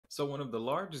So, one of the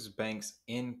largest banks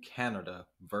in Canada,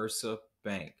 Versa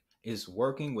Bank, is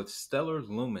working with Stellar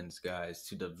Lumens guys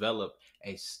to develop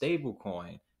a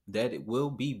stablecoin that it will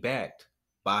be backed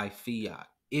by fiat,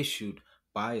 issued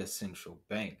by a central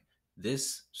bank.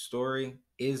 This story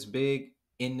is big.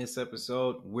 In this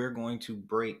episode, we're going to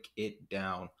break it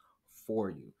down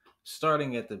for you.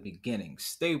 Starting at the beginning,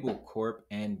 Stablecorp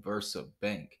and Versa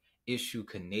Bank issue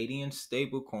Canadian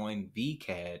stablecoin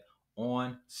VCAD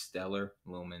on Stellar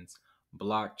Lumens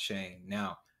blockchain.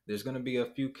 Now, there's going to be a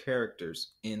few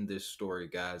characters in this story,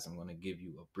 guys. I'm going to give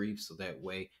you a brief so that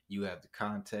way you have the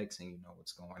context and you know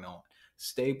what's going on.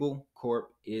 Stable Corp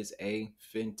is a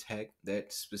fintech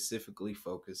that specifically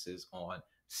focuses on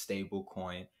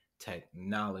stablecoin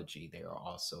technology. They are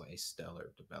also a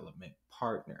Stellar development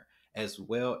partner, as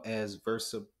well as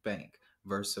Versa Bank.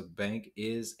 Versa Bank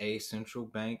is a central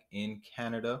bank in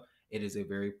Canada. It is a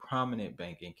very prominent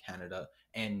bank in Canada,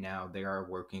 and now they are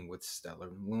working with Stellar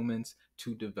Lumens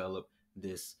to develop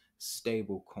this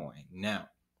stable coin. Now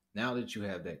that you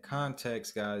have that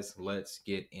context, guys, let's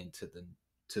get into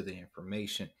the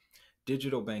information.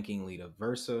 Digital banking leader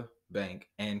Versa Bank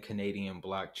and Canadian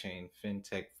blockchain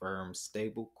fintech firm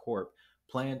Stable Corp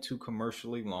plan to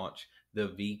commercially launch the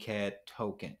VCAD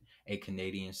token, a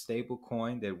Canadian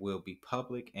stablecoin that will be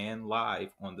public and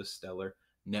live on the Stellar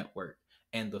network,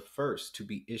 and the first to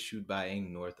be issued by a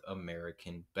North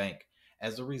American bank.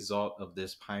 As a result of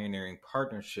this pioneering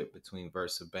partnership between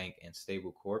Versa Bank and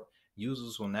Stablecorp,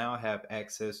 users will now have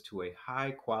access to a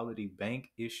high quality bank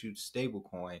issued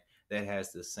stablecoin that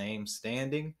has the same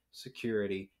standing,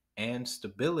 security, and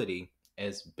stability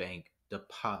as bank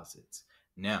deposits.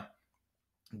 Now,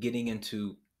 getting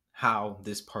into how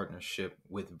this partnership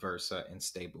with Versa and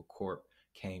Stablecorp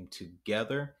came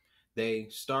together, they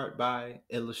start by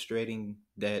illustrating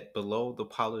that below the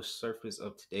polished surface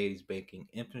of today's banking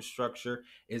infrastructure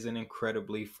is an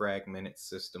incredibly fragmented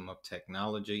system of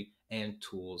technology and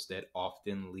tools that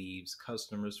often leaves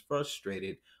customers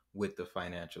frustrated with the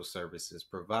financial services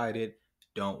provided.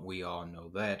 Don't we all know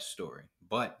that story?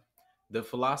 But the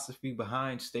philosophy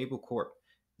behind Stablecorp,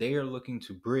 they are looking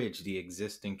to bridge the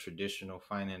existing traditional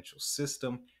financial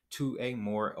system to a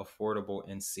more affordable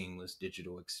and seamless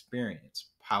digital experience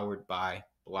powered by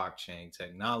blockchain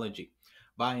technology.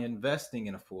 By investing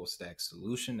in a full stack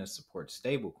solution that supports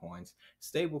stablecoins,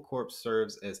 Stablecorp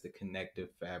serves as the connective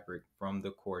fabric from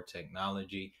the core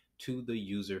technology to the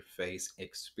user face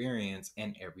experience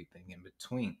and everything in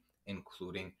between,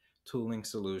 including tooling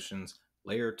solutions,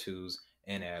 layer twos,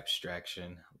 and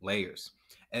abstraction layers.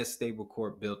 As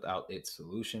Stablecorp built out its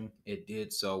solution, it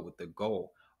did so with the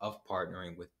goal of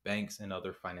partnering with banks and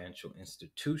other financial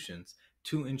institutions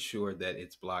to ensure that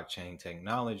its blockchain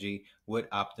technology would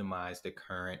optimize the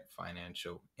current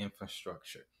financial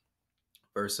infrastructure.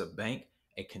 Versa Bank,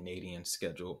 a Canadian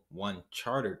Schedule 1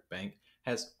 chartered bank,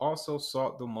 has also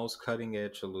sought the most cutting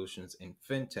edge solutions in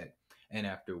fintech. And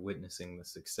after witnessing the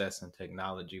success and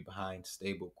technology behind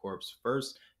Stablecorp's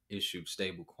first issued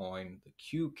stablecoin, the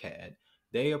QCAD,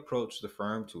 they approached the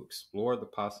firm to explore the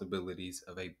possibilities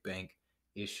of a bank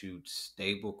issued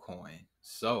stablecoin.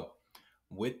 So,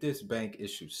 with this bank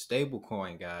issued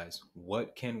stablecoin, guys,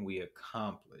 what can we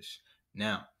accomplish?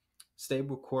 Now,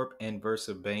 Stablecorp and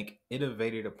Versa Bank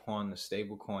innovated upon the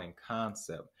stablecoin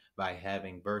concept by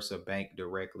having Versa Bank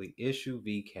directly issue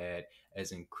VCAD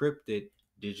as encrypted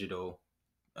digital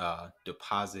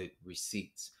deposit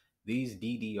receipts. These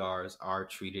DDRs are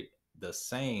treated the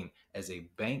same as a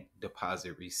bank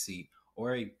deposit receipt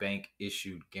or a bank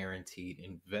issued guaranteed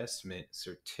investment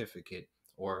certificate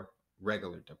or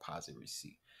regular deposit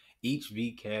receipt. Each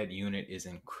VCAD unit is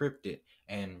encrypted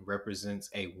and represents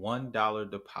a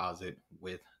 $1 deposit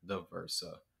with the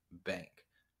Versa Bank.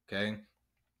 Okay.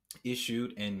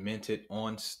 Issued and minted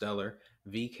on Stellar,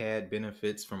 VCAD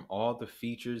benefits from all the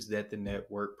features that the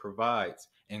network provides,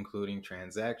 including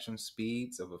transaction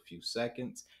speeds of a few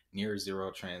seconds, near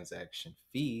zero transaction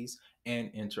fees,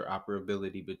 and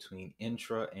interoperability between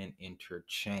intra and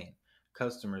interchain.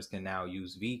 Customers can now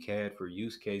use VCAD for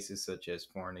use cases such as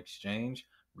foreign exchange,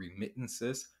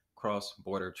 remittances,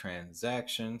 cross-border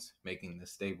transactions, making the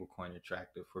stablecoin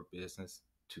attractive for business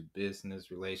to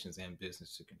business relations and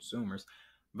business to consumers.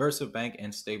 VersaBank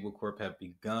and Stablecorp have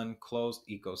begun closed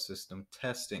ecosystem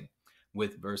testing,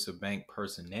 with VersaBank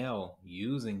personnel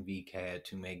using VCAD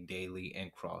to make daily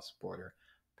and cross-border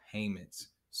payments.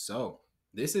 So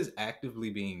this is actively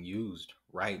being used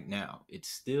right now. It's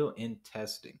still in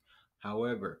testing.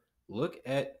 However, look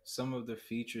at some of the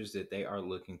features that they are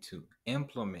looking to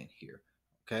implement here.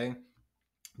 Okay.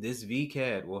 This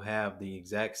VCAD will have the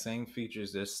exact same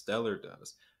features that Stellar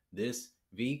does. This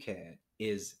VCAD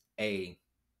is a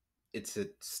it's a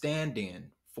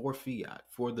stand-in for fiat,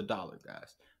 for the dollar,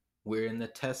 guys. We're in the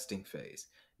testing phase.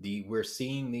 We're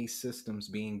seeing these systems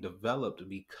being developed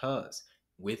because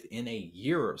within a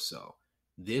year or so,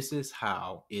 this is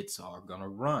how it's all gonna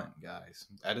run, guys.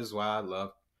 That is why I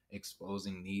love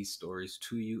exposing these stories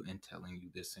to you and telling you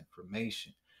this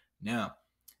information. Now,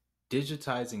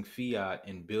 digitizing fiat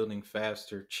and building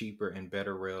faster, cheaper, and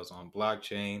better rails on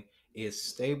blockchain is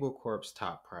Stablecorp's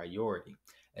top priority,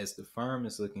 as the firm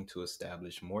is looking to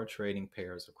establish more trading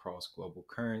pairs across global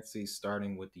currencies,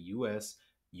 starting with the US,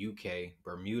 UK,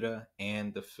 Bermuda,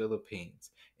 and the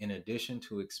Philippines. In addition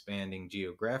to expanding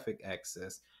geographic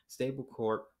access,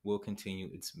 Stablecorp will continue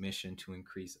its mission to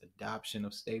increase adoption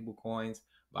of stablecoins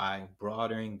by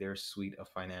broadening their suite of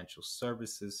financial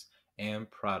services and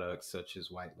products such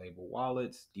as white label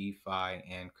wallets, DeFi,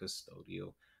 and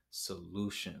custodial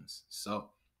solutions. So,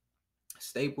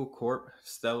 Staple Corp,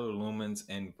 Stellar Lumens,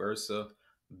 and Versa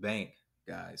Bank,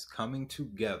 guys, coming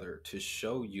together to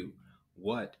show you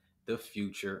what the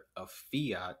future of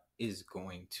fiat is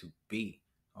going to be.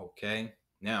 Okay,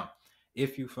 now,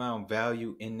 if you found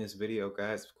value in this video,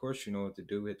 guys, of course you know what to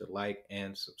do. Hit the like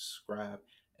and subscribe,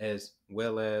 as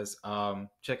well as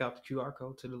check out the QR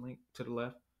code to the link to the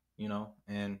left,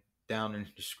 and down in the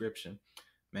description.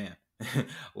 Man,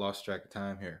 lost track of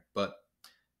time here, but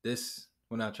this,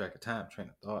 well, not track of time, train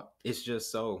of thought. It's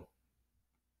just so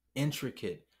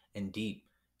intricate and deep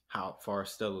how far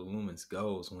Stellar Lumens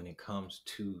goes when it comes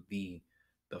to the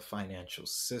financial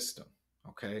system.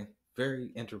 Okay, very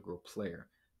integral player.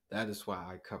 That is why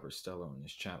I cover Stellar on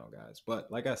this channel, guys. But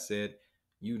like I said,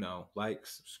 like,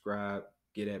 subscribe,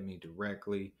 get at me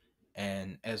directly,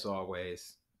 and as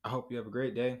always, I hope you have a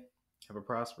great day, have a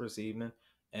prosperous evening,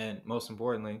 and most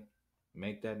importantly,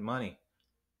 make that money.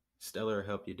 Stellar will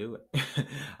help you do it.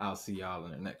 I'll see y'all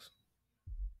in the next one.